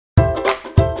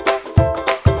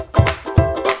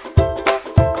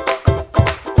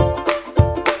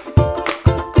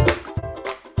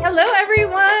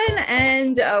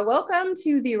welcome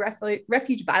to the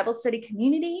Refuge Bible Study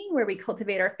community, where we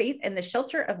cultivate our faith in the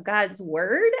shelter of God's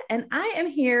Word. And I am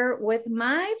here with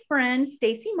my friend,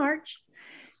 Stacey March.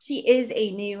 She is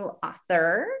a new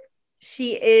author.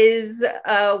 She is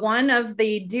one of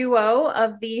the duo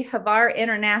of the Havar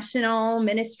International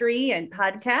Ministry and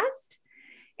podcast.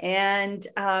 And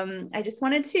I just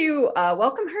wanted to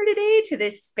welcome her today to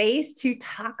this space to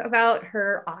talk about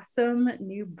her awesome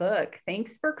new book.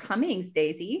 Thanks for coming,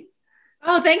 Stacey.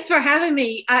 Oh, thanks for having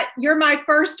me. You're my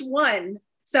first one.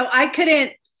 So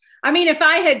if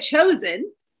I had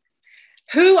chosen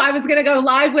who I was going to go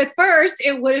live with first,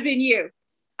 it would have been you.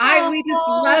 We just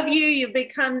love you. You've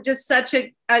become just such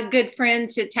a good friend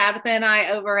to Tabitha and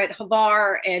I over at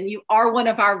Havar, and you are one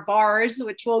of our VARs,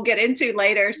 which we'll get into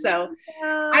later. So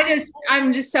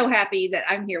I'm just so happy that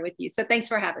I'm here with you. So thanks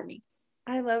for having me.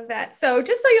 I love that. So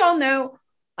just so you all know,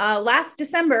 last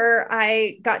December,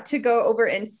 I got to go over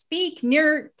and speak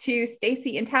near to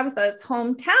Stacey and Tabitha's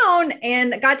hometown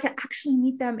and got to actually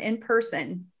meet them in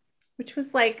person, which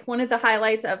was like one of the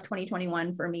highlights of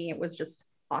 2021 for me. It was just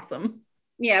awesome.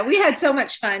 Yeah, we had so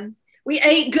much fun. We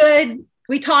ate good.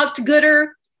 We talked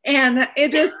gooder, and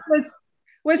it just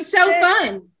was so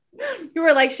fun. You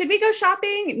were like, should we go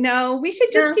shopping? No, we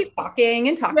should just keep talking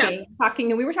and talking.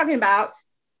 And we were talking about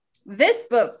this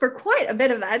book for quite a bit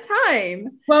of that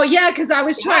time. Well, yeah, because I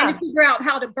was trying to figure out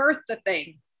how to birth the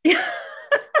thing.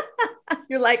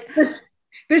 You're like, this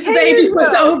baby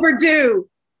was overdue.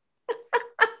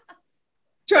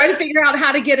 Trying to figure out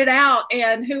how to get it out,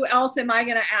 and who else am I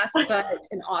going to ask but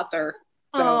an author?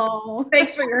 So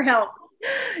thanks for your help.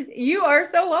 You are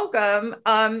so welcome.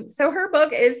 So her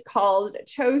book is called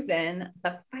Chosen: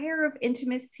 The Fire of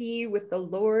Intimacy with the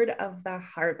Lord of the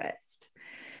Harvest.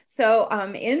 So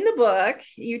in the book,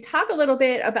 you talk a little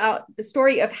bit about the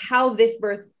story of how this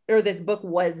book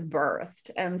was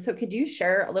birthed. So could you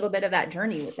share a little bit of that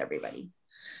journey with everybody?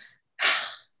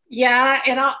 Yeah,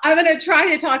 and I'm going to try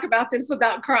to talk about this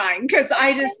without crying, because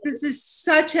this is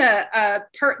such a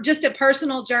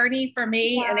personal journey for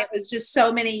me, and it was just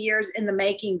so many years in the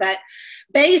making. But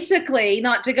basically,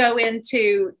 not to go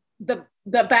into the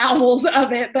bowels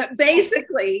of it, but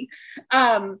basically,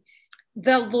 the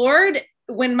Lord,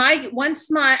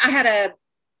 I had a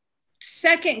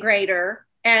second grader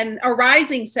and a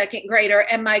rising second grader,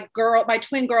 and my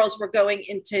twin girls were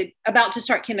about to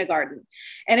start kindergarten.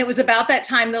 And it was about that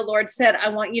time the Lord said, I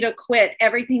want you to quit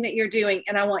everything that you're doing,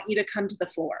 and I want you to come to the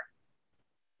floor.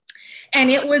 And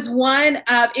it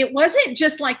wasn't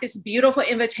just like this beautiful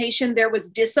invitation. There was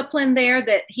discipline there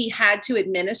that he had to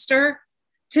administer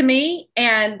to me.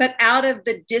 But out of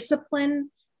the discipline,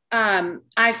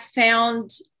 I found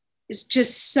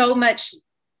just so much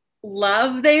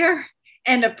love there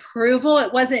and approval.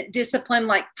 It wasn't discipline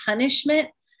like punishment,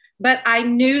 but I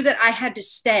knew that I had to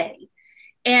stay.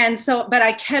 And so, but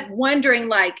I kept wondering,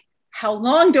 like, how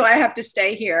long do I have to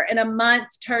stay here? And a month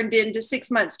turned into 6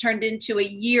 months, turned into a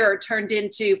year, turned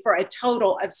into, for a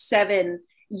total of 7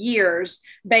 years.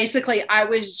 Basically, I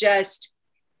was just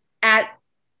I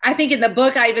think in the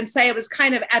book, I even say I was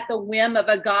kind of at the whim of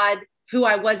a God who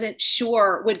I wasn't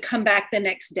sure would come back the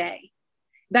next day.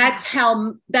 That's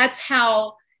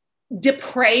how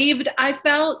depraved I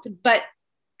felt, but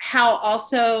how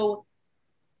also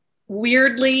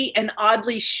weirdly and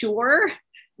oddly sure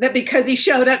that because he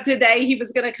showed up today, he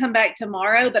was going to come back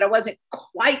tomorrow, but I wasn't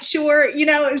quite sure,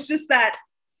 it was just that.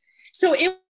 So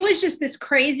it was just this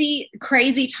crazy,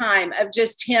 crazy time of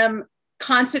just him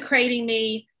consecrating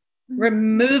me,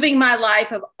 removing my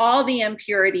life of all the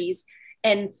impurities,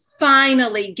 and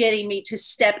finally getting me to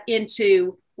step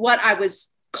into what I was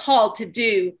called to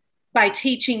do by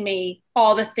teaching me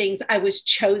all the things I was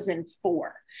chosen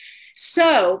for.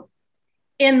 So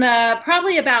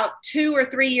probably about 2 or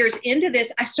 3 years into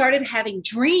this, I started having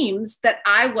dreams that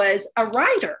I was a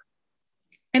writer.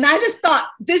 And I just thought,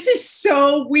 this is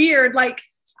so weird. Like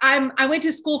I went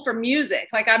to school for music.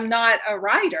 Like I'm not a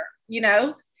writer,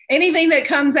 anything that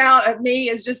comes out of me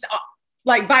is just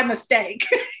like by mistake,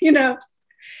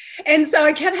 And so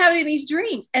I kept having these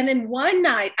dreams. And then one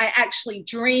night I actually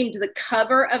dreamed the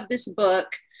cover of this book,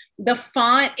 the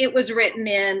font it was written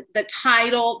in, the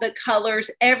title, the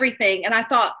colors, everything. And I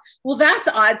thought, well, that's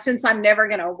odd since I'm never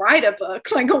going to write a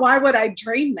book. Like, why would I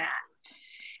dream that?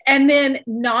 And then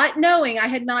not knowing, I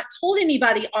had not told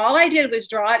anybody, all I did was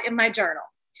draw it in my journal.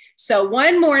 So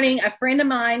one morning, a friend of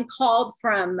mine called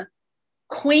from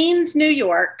Queens, New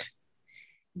York.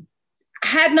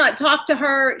 Had not talked to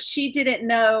her. She didn't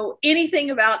know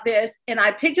anything about this. And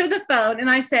I picked up the phone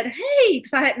and I said, hey,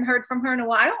 because I hadn't heard from her in a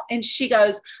while. And she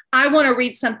goes, I want to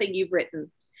read something you've written.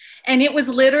 And it was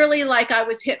literally like I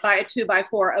was hit by a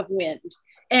 2x4 of wind.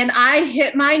 And I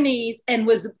hit my knees and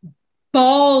was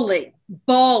bawling.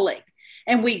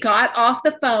 And we got off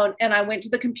the phone and I went to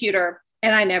the computer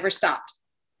and I never stopped.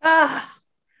 Ah,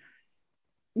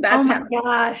 That's oh my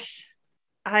gosh.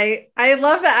 I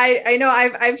love that. I know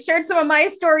I've shared some of my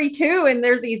story too. And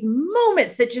there are these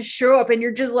moments that just show up and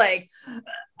you're just like,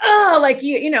 oh, like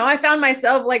I found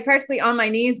myself like practically on my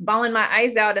knees, bawling my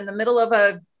eyes out in the middle of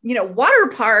a, water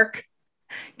park,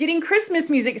 getting Christmas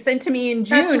music sent to me in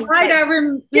June. That's right. Like, I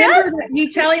remember you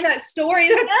telling that story.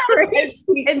 That's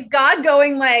crazy. And God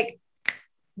going like,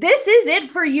 this is it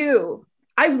for you.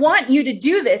 I want you to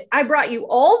do this. I brought you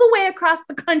all the way across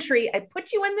the country. I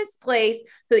put you in this place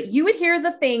so that you would hear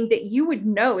the thing, that you would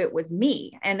know it was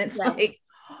me. And it's like,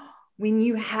 when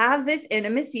you have this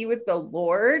intimacy with the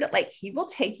Lord, like he will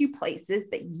take you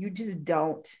places that you just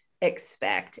don't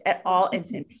expect at all. And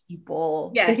some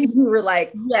people, you were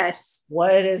like, yes,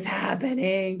 what is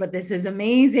happening? But this is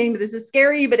amazing. This is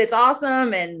scary, but it's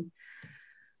awesome. And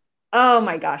oh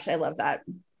my gosh, I love that.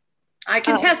 I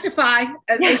can testify.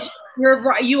 You're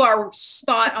right. You are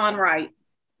spot on right.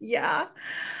 Yeah.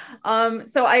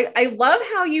 So I love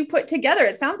how you put together,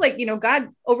 it sounds like, God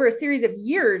over a series of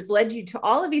years led you to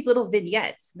all of these little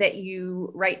vignettes that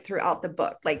you write throughout the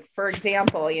book. Like, for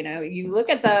example, you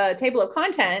look at the table of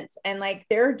contents and like,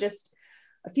 there are just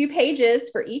a few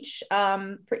pages for each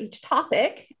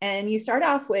topic. And you start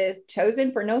off with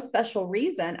chosen for no special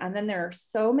reason. And then there are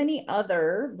so many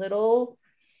other little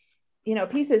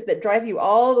pieces that drive you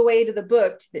all the way to the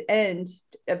book, to the end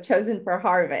of chosen for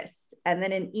harvest. And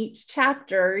then in each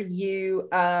chapter, you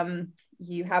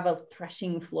have a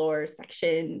threshing floor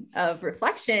section of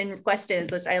reflection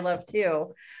questions, which I love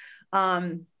too.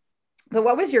 But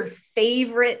what was your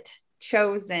favorite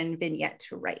chosen vignette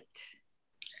to write?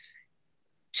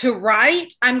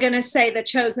 I'm going to say the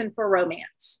chosen for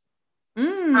romance.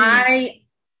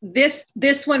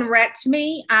 This one wrecked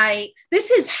me.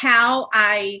 This is how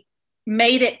I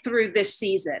made it through this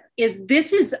season.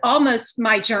 This is almost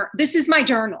my journal. This is my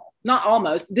journal, not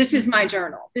almost. This is my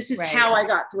journal. This is how I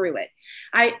got through it.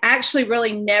 I actually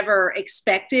really never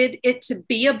expected it to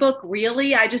be a book,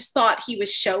 really. I just thought he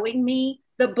was showing me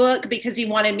the book because he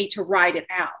wanted me to write it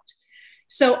out.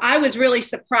 So I was really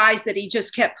surprised that he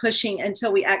just kept pushing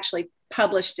until we actually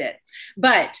published it.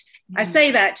 But I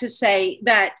say that to say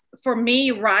that for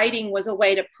me, writing was a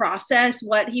way to process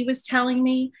what he was telling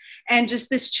me. And just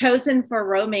this chosen for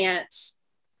romance,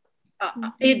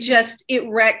 it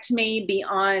wrecked me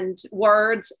beyond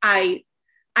words. I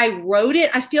wrote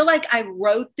it. I feel like I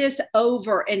wrote this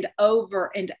over and over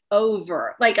and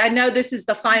over. Like, I know this is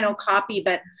the final copy,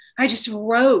 but I just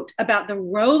wrote about the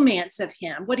romance of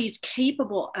him, what he's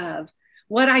capable of,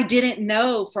 what I didn't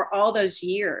know for all those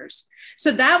years.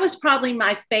 So that was probably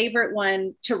my favorite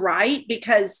one to write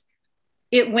because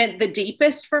it went the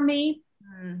deepest for me,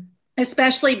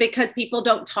 especially because people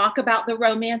don't talk about the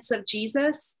romance of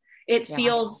Jesus. It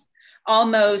feels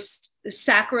almost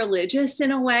sacrilegious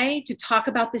in a way to talk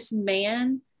about this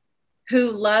man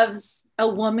who loves a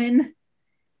woman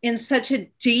in such a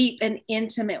deep and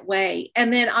intimate way.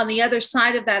 And then on the other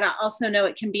side of that, I also know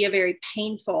it can be a very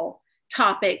painful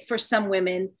topic for some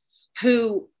women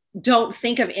who don't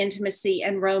think of intimacy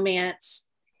and romance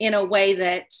in a way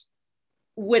that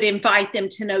would invite them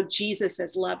to know Jesus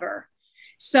as lover.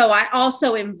 So I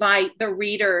also invite the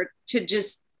reader to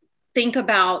just think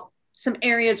about some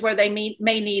areas where they may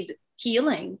need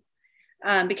healing,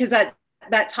 because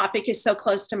that topic is so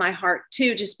close to my heart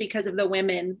too, just because of the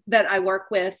women that I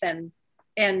work with and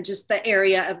just the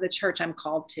area of the church I'm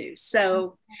called to.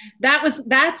 So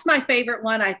that's my favorite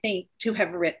one, I think, to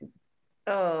have written.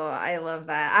 Oh, I love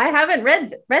that. I haven't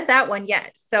read that one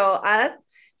yet. So as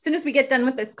soon as we get done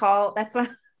with this call, that's when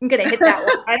I'm going to hit that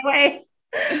one right away.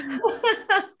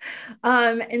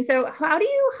 And so how do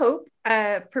you hope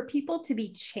for people to be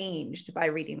changed by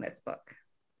reading this book?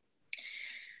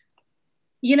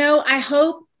 I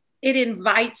hope it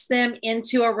invites them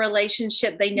into a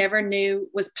relationship they never knew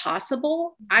was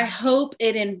possible. I hope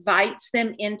it invites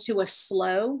them into a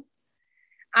slow.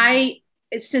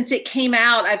 Since it came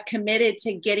out, I've committed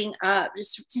to getting up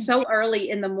just so early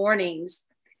in the mornings.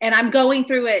 And I'm going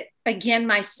through it again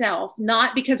myself,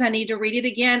 not because I need to read it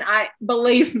again.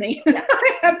 Believe me,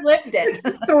 I have lived it,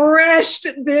 threshed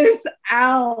this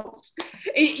out.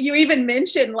 You even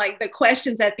mentioned like the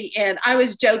questions at the end. I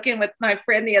was joking with my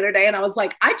friend the other day and I was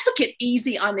like, I took it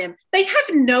easy on them. They have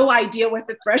no idea what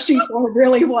the threshing floor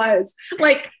really was.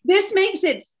 Like, this makes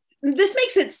it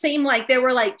seem like there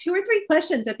were like 2 or 3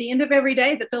 questions at the end of every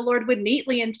day that the Lord would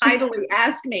neatly and tidily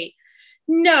ask me.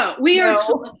 No, we are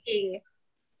talking,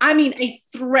 a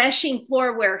threshing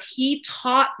floor where he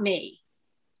taught me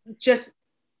just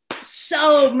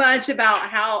so much about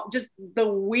how just the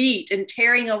wheat and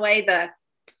tearing away the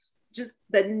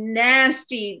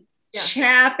nasty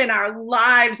chaff in our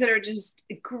lives that are just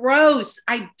gross,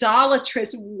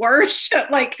 idolatrous worship.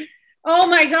 Like, oh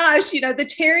my gosh, the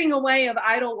tearing away of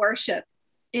idol worship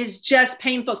is just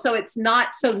painful. So it's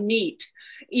not so neat,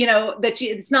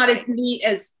 it's not as neat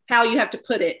as how you have to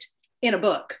put it in a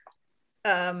book.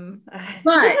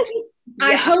 But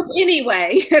I hope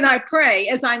anyway, and I pray,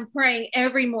 as I'm praying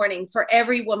every morning for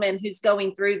every woman who's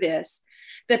going through this,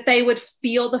 that they would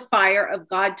feel the fire of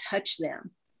God touch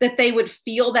them, that they would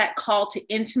feel that call to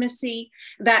intimacy,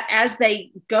 that as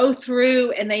they go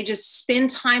through and they just spend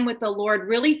time with the Lord,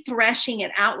 really threshing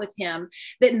it out with him,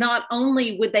 that not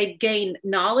only would they gain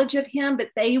knowledge of him, but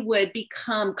they would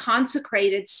become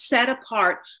consecrated, set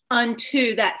apart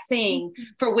unto that thing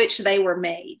for which they were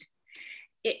made.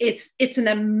 It's an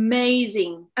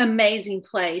amazing, amazing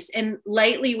place. And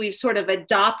lately we've sort of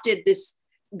adopted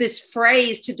this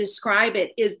phrase to describe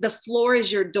it, is the floor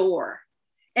is your door.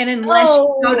 And unless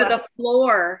you go to the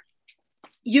floor,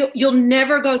 you'll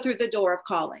never go through the door of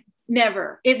calling.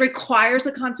 Never. It requires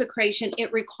a consecration.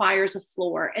 It requires a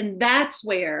floor. And that's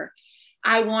where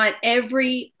I want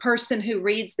every person who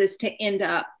reads this to end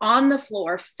up on the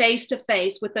floor, face to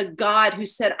face with a God who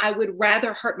said, I would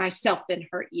rather hurt myself than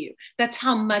hurt you. That's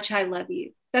how much I love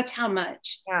you. That's how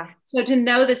much. Yeah. So to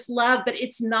know this love, but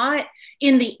it's not,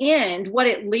 in the end, what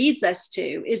it leads us to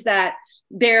is that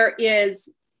there is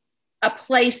a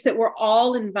place that we're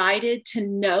all invited to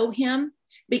know him,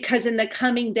 because in the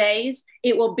coming days,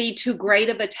 it will be too great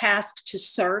of a task to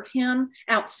serve him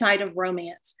outside of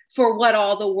romance. For what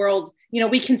all the world,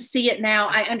 we can see it now.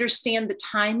 I understand the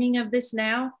timing of this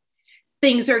now.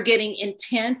 Things are getting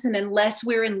intense, and unless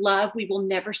we're in love, we will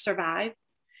never survive.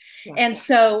 Yeah. And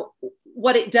so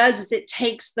what it does is it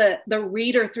takes the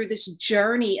reader through this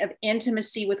journey of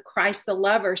intimacy with Christ the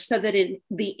lover, so that in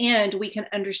the end, we can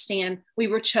understand we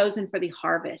were chosen for the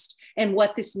harvest and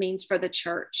what this means for the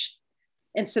church.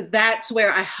 And so that's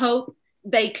where I hope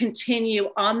they continue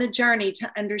on the journey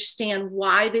to understand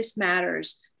why this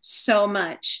matters so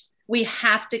much. We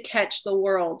have to catch the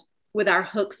world with our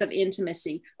hooks of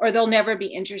intimacy, or they'll never be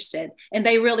interested, and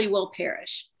they really will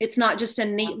perish. It's not just a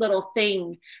neat little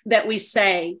thing that we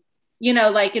say,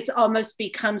 like it's almost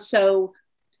become so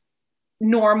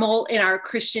normal in our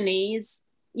Christianese.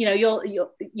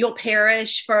 You'll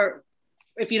perish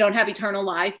if you don't have eternal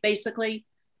life, basically.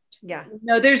 Yeah.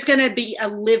 No, there's going to be a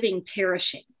living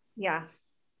perishing. Yeah.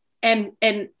 And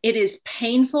it is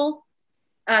painful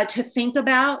to think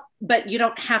about, but you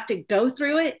don't have to go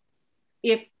through it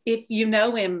if you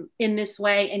know him in this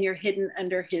way and you're hidden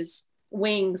under his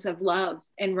wings of love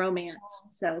and romance.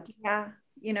 So yeah,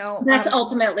 that's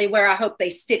ultimately where I hope they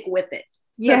stick with it.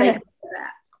 So yes. they can do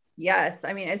that. Yes.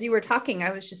 I mean, as you were talking,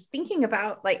 I was just thinking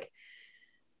about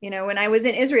when I was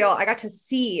in Israel, I got to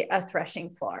see a threshing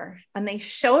floor, and they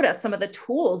showed us some of the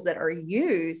tools that are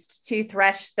used to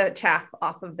thresh the chaff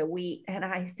off of the wheat. And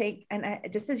I think,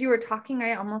 just as you were talking,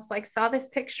 I almost saw this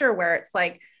picture where it's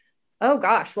like, oh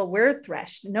gosh, well, we're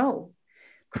threshed. No,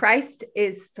 Christ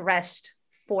is threshed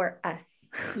for us.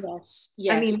 Yes.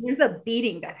 Yes. I mean, there's a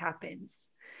beating that happens,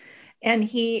 and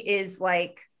he is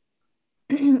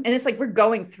and it's we're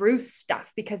going through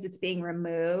stuff because it's being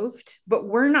removed, but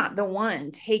we're not the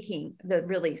one taking the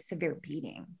really severe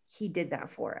beating. He did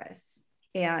that for us.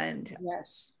 And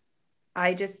yes,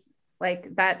 I just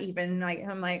that, even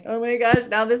I'm oh my gosh,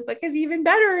 now this book is even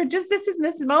better. Just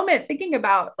this moment thinking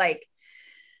about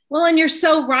well, and you're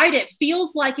so right. It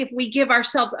feels like if we give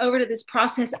ourselves over to this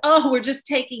process, we're just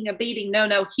taking a beating.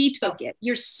 No, he took it.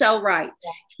 You're so right.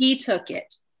 Yeah. He took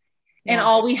it. And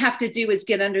all we have to do is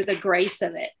get under the grace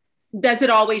of it. Does it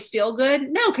always feel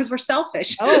good? No, because we're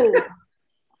selfish. Oh,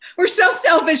 we're so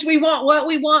selfish. We want what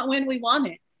we want when we want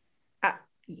it.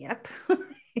 Yep,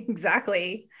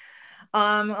 exactly.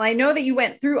 I know that you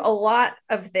went through a lot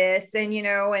of this, and,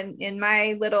 and in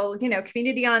my little,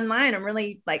 community online, I'm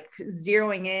really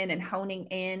zeroing in and honing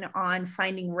in on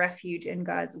finding refuge in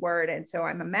God's word. And so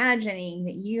I'm imagining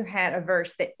that you had a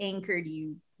verse that anchored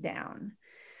you down.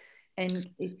 And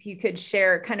if you could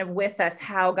share kind of with us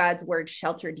how God's word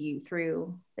sheltered you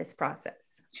through this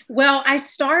process. Well, I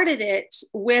started it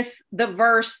with the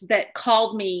verse that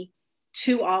called me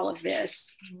to all of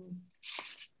this.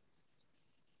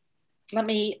 Let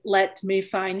me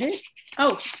find it.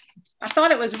 Oh, I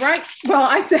thought it was right. Well,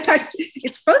 I said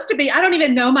it's supposed to be. I don't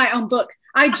even know my own book.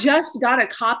 I just got a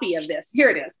copy of this. Here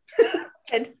it is.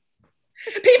 Good.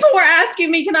 People were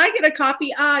asking me, can I get a copy?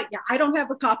 Yeah, I don't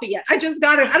have a copy yet. I just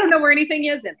got it. I don't know where anything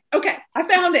is in it. Okay, I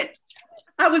found it.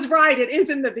 I was right. It is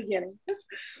in the beginning.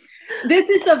 This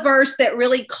is the verse that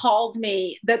really called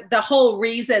me, the whole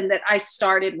reason that I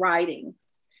started writing.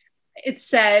 It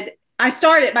said, I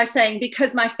started by saying,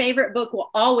 because my favorite book will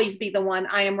always be the one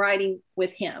I am writing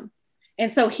with him.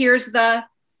 And so here's the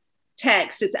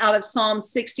text. It's out of Psalm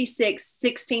 66,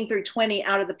 16 through 20,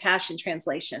 out of the Passion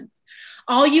Translation.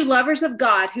 All you lovers of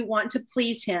God who want to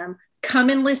please him, come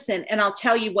and listen, and I'll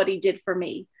tell you what he did for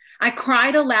me. I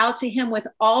cried aloud to him with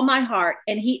all my heart,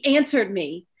 and he answered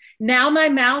me. Now my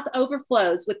mouth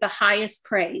overflows with the highest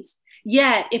praise.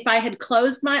 Yet, if I had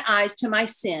closed my eyes to my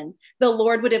sin, the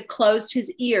Lord would have closed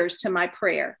his ears to my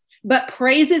prayer. But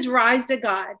praises rise to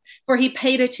God, for he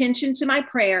paid attention to my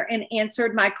prayer and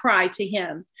answered my cry to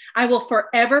him. I will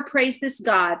forever praise this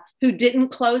God who didn't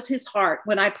close his heart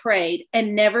when I prayed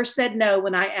and never said no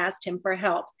when I asked him for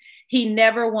help. He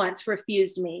never once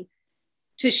refused me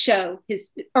to show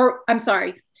his, or I'm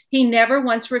sorry, he never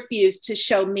once refused to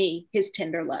show me his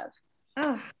tender love.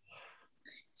 Oh.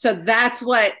 So that's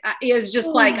what is just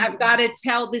like, I've got to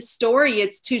tell this story.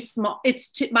 It's too small.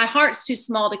 My heart's too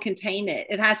small to contain it.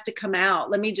 It has to come out.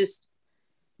 Let me just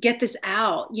get this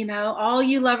out. You know, all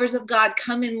you lovers of God,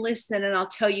 come and listen, and I'll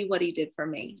tell you what he did for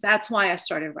me. That's why I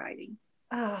started writing.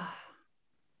 Oh,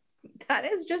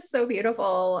 that is just so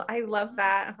beautiful. I love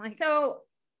that. So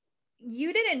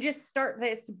you didn't just start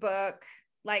this book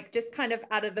like just kind of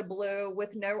out of the blue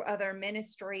with no other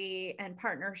ministry and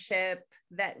partnership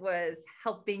that was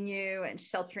helping you and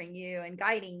sheltering you and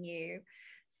guiding you.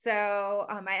 So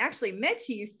I actually met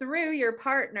you through your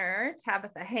partner,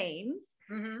 Tabitha Haynes.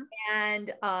 Mm-hmm.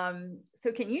 And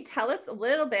so can you tell us a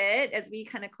little bit as we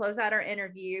kind of close out our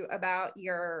interview about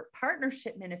your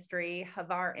partnership ministry,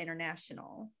 Havar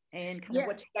International, and kind of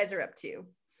what you guys are up to?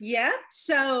 Yeah.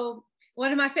 So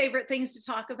one of my favorite things to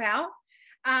talk about.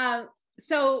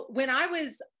 So when I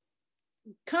was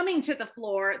coming to the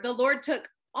floor, the Lord took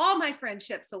all my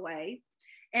friendships away,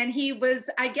 and he was,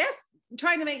 I guess,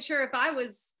 trying to make sure if I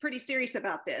was pretty serious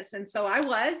about this. And so I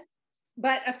was,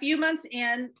 but a few months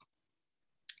in,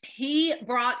 he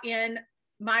brought in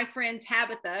my friend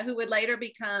Tabitha, who would later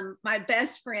become my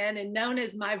best friend and known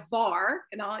as my VAR,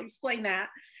 and I'll explain that.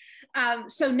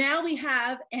 So now we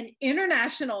have an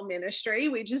international ministry.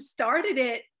 We just started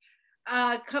it.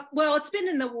 Well, it's been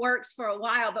in the works for a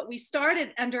while, but we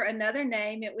started under another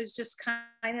name. It was just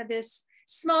kind of this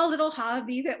small little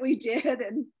hobby that we did.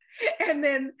 And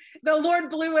then the Lord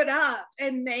blew it up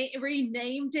and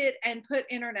renamed it and put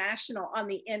international on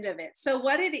the end of it. So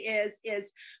what it is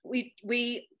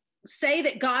we say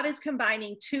that God is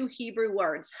combining two Hebrew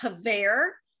words,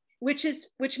 haver, which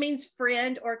means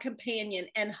friend or companion,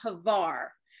 and havar,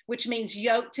 which means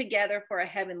yoked together for a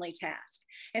heavenly task.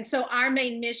 And so our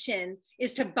main mission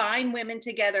is to bind women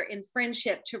together in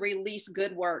friendship to release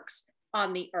good works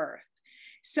on the earth.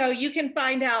 So you can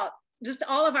find out just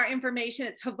all of our information.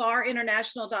 It's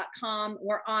havarinternational.com.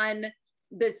 We're on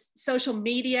this social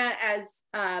media as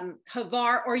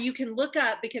Havar, or you can look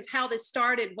up, because how this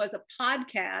started was a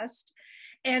podcast.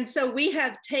 And so we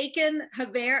have taken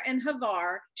Haver and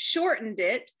Havar, shortened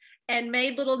it, and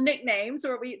made little nicknames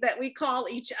that we call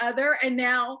each other. And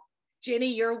now,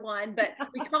 Jenny, you're one, but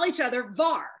we call each other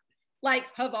VAR, like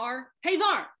Havar, hey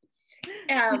VAR.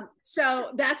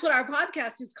 So that's what our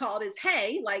podcast is called, is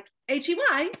hey, like Hey,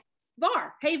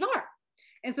 VAR, hey VAR.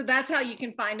 And so that's how you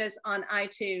can find us on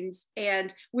iTunes.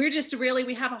 And we're just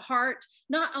we have a heart,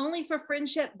 not only for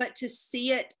friendship, but to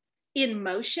see it in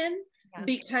motion,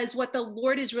 because what the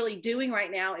Lord is really doing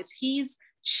right now is he's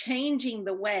changing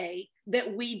the way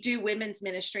that we do women's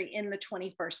ministry in the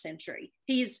 21st century.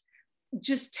 He's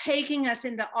just taking us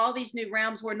into all these new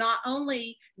realms where not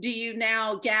only do you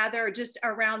now gather just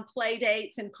around play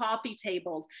dates and coffee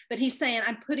tables, but he's saying,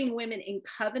 I'm putting women in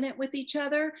covenant with each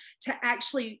other to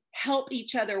actually help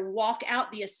each other walk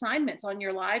out the assignments on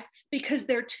your lives, because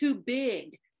they're too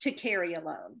big to carry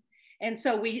alone. And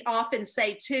so we often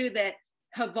say too that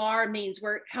Havar means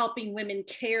we're helping women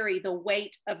carry the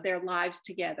weight of their lives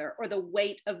together, or the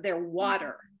weight of their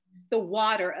water. The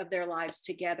water of their lives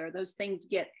together. Those things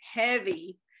get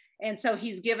heavy. And so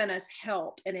he's given us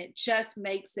help, and it just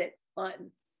makes it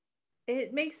fun.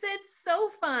 It makes it so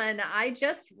fun. I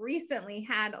just recently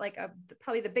had like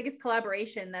probably the biggest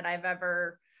collaboration that I've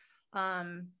ever,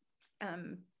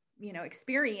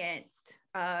 experienced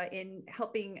in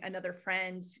helping another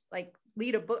friend, like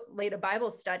lead a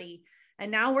Bible study. And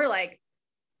now we're like,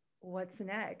 what's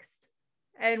next?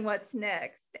 And what's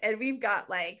next? And we've got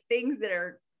like things that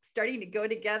are starting to go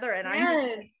together. And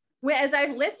as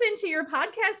I've listened to your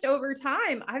podcast over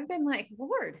time, I've been like,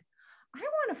 Lord, I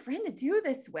want a friend to do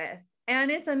this with.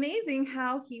 And it's amazing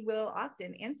how he will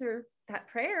often answer that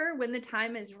prayer when the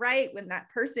time is right, when that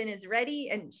person is ready.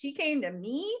 And she came to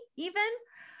me even.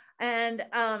 And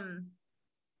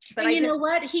but you know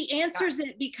what? He answers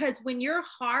it because when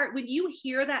you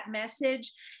hear that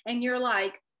message and you're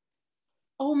like,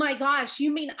 oh my gosh,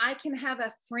 you mean I can have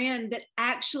a friend that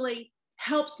actually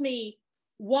helps me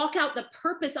walk out the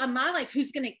purpose on my life,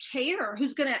 who's going to care,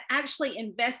 who's going to actually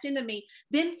invest into me,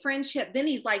 then friendship. Then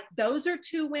he's like, those are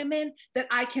two women that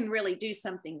I can really do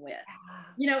something with.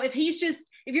 You know, if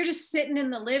you're just sitting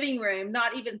in the living room,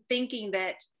 not even thinking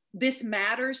that this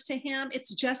matters to him,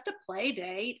 it's just a play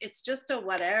date. It's just a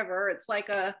whatever. It's like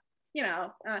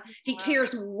he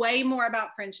cares way more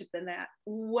about friendship than that,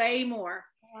 way more.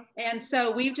 And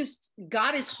so we've just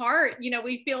got his heart,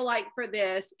 we feel like, for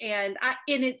this. And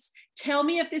it's, tell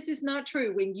me if this is not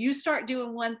true. When you start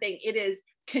doing one thing, it is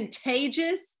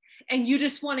contagious and you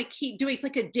just want to keep doing. It's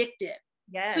like addictive.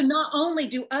 Yes. So not only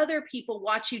do other people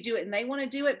watch you do it and they want to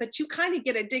do it, but you kind of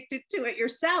get addicted to it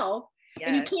yourself. Yes.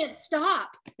 And you can't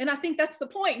stop. And I think that's the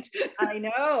point. I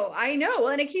know. Well,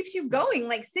 and it keeps you going,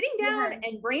 like sitting down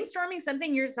and brainstorming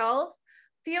something yourself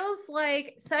feels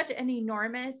like such an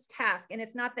enormous task. And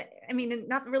it's not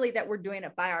not really that we're doing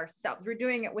it by ourselves. We're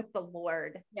doing it with the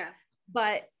Lord. Yeah.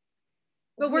 But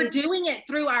we're doing it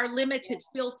through our limited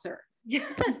filter. Yeah.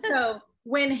 So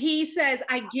when he says,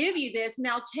 I give you this,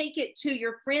 now take it to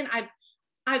your friend.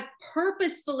 I've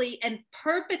purposefully and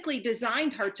perfectly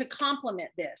designed her to complement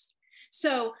this.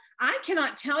 So I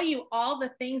cannot tell you all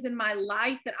the things in my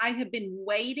life that I have been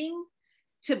waiting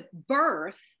to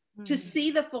birth, to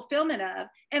see the fulfillment of.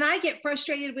 And I get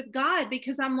frustrated with God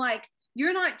because I'm like,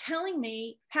 you're not telling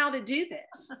me how to do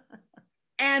this.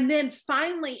 And then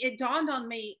finally it dawned on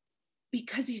me,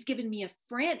 because he's given me a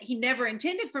friend. He never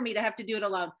intended for me to have to do it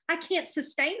alone. I can't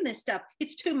sustain this stuff.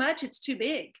 It's too much. It's too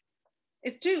big.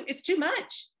 It's too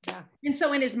much. Yeah. And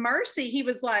so in his mercy, he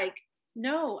was like,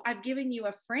 no, I've given you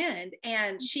a friend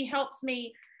and she helps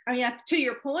me. I mean, to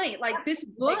your point, like this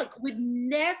book would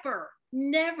never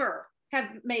have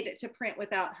made it to print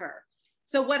without her.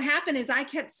 So what happened is I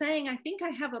kept saying, I think I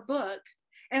have a book.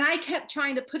 And I kept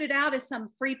trying to put it out as some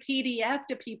free PDF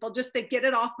to people just to get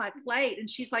it off my plate. And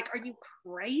she's like, are you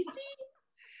crazy?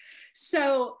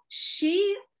 So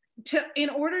in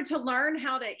order to learn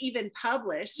how to even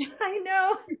publish, I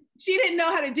know, she didn't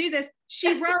know how to do this.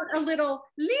 She wrote a little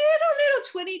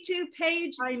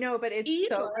 22-page. I know, but it's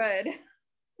ebook. So good.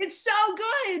 It's so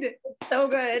good. It's so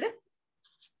good.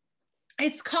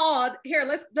 It's called, here,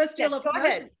 let's do a little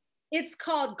promotion. It's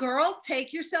called Girl,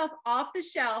 Take Yourself Off the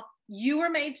Shelf. You Were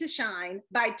Made to Shine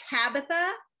by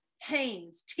Tabitha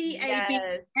Haynes.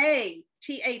 Tabitha.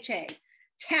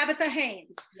 Tabitha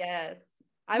Haynes. Yes.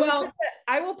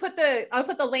 I'll put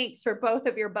the links for both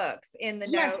of your books in the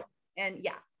notes. And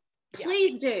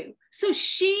please do. So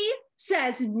she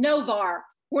says, no, Var,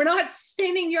 we're not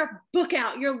sending your book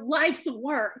out, your life's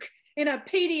work in a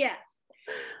PDF.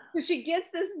 So she gets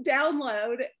this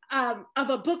download of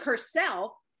a book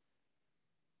herself,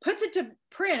 puts it to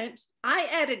print. I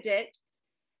edit it.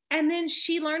 And then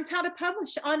she learns how to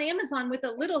publish on Amazon with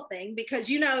a little thing, because,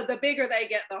 the bigger they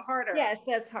get, the harder. Yes,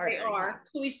 that's harder. They are.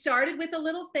 So we started with a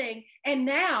little thing. And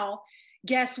now,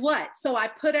 guess what? So I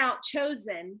put out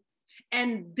Chosen.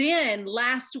 And then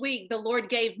last week, the Lord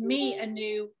gave me a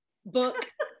new book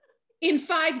in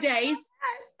 5 days.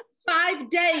 5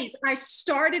 days. I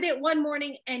started it one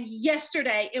morning, and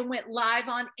yesterday it went live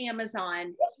on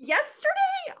Amazon. Yesterday?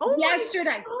 Oh,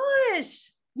 yesterday. My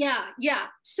gosh. Yeah.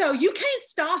 So you can't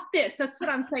stop this. That's what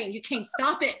I'm saying. You can't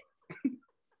stop it.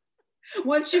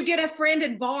 Once you get a friend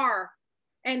in VAR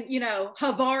and,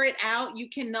 Havar it out, you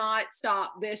cannot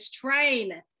stop this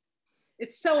train.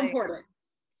 It's so important.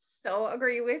 So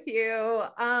agree with you.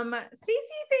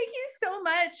 Stacey, thank you so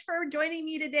much for joining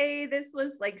me today. This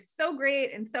was so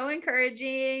great and so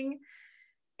encouraging.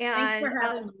 And thanks for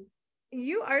having me.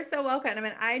 You are so welcome. I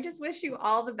mean, I just wish you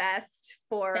all the best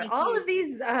for all of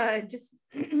these just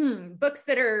books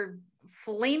that are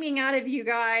flaming out of you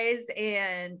guys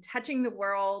and touching the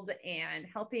world and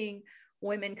helping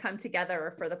women come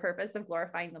together for the purpose of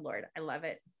glorifying the Lord. I love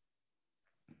it.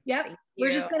 Yep.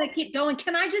 We're just going to keep going.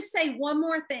 Can I just say one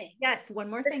more thing? Yes. One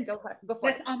more thing. Go for it.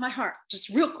 That's on my heart. Just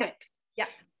real quick. Yeah.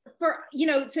 For,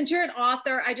 since you're an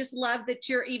author, I just love that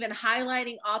you're even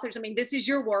highlighting authors. I mean, this is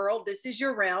your world. This is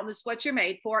your realm. This is what you're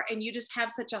made for. And you just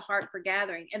have such a heart for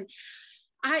gathering. And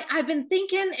I've been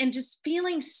thinking and just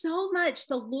feeling so much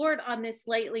the Lord on this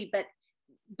lately, but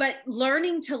but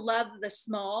learning to love the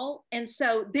small. And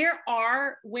so there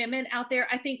are women out there.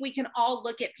 I think we can all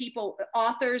look at people,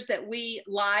 authors that we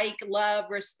like, love,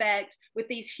 respect, with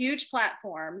these huge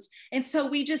platforms. And so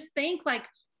we just think like,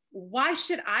 why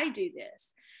should I do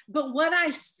this? But what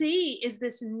I see is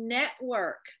this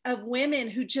network of women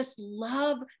who just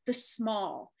love the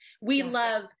small. We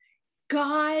love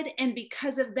God, and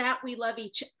because of that, we love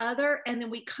each other. And then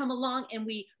we come along and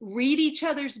we read each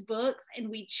other's books, and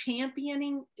we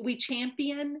champion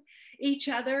each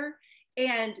other.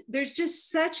 And there's just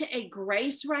such a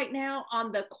grace right now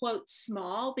on the quote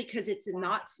small, because it's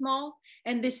not small.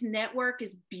 And this network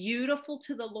is beautiful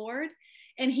to the Lord.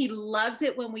 And he loves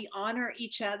it when we honor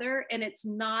each other. And it's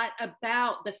not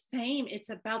about the fame, it's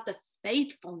about the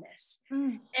faithfulness.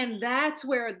 And that's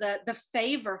where the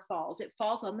favor falls. It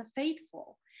falls on the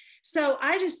faithful. So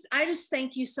I just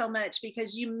thank you so much,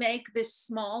 because you make this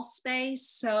small space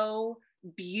so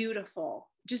beautiful,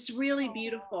 just really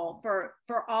beautiful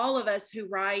for all of us who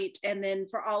write, and then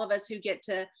for all of us who get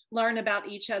to learn about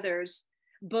each other's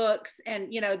books.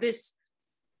 And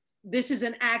this is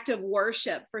an act of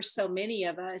worship for so many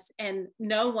of us, and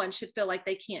no one should feel like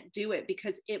they can't do it,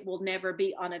 because it will never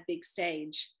be on a big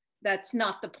stage. That's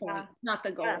not the point, not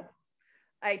the goal. Yeah.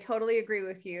 I totally agree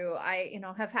with you. I,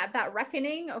 have had that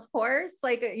reckoning, of course.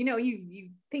 Like, you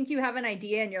think you have an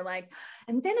idea and you're like,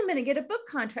 and then I'm going to get a book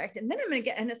contract, and then I'm going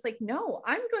to and it's like, no,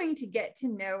 I'm going to get to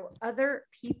know other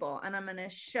people, and I'm going to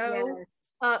show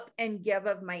up and give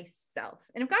of myself.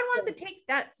 And if God wants to take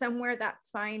that somewhere, that's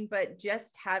fine. But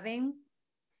just having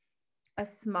a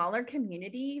smaller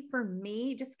community for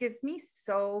me just gives me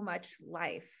so much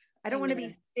life. I don't want to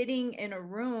be sitting in a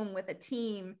room with a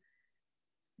team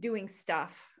doing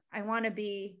stuff. I want to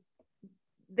be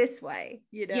this way,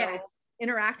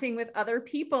 interacting with other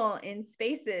people in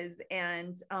spaces,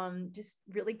 and just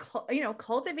really,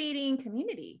 cultivating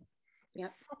community.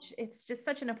 Yep. It's just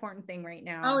such an important thing right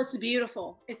now. Oh, it's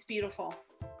beautiful. It's beautiful.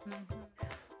 Mm-hmm.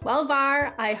 Well,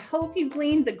 Var, I hope you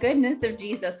gleaned the goodness of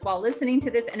Jesus while listening to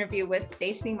this interview with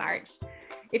Stacey March.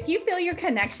 If you feel your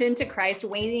connection to Christ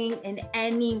waning in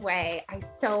any way, I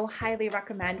so highly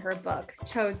recommend her book,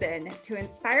 Chosen, to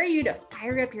inspire you to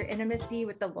fire up your intimacy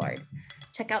with the Lord.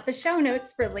 Check out the show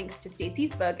notes for links to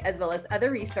Stacey's book, as well as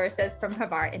other resources from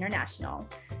Havar International.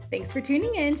 Thanks for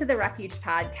tuning in to the Refuge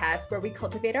Podcast, where we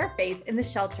cultivate our faith in the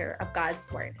shelter of God's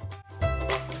Word.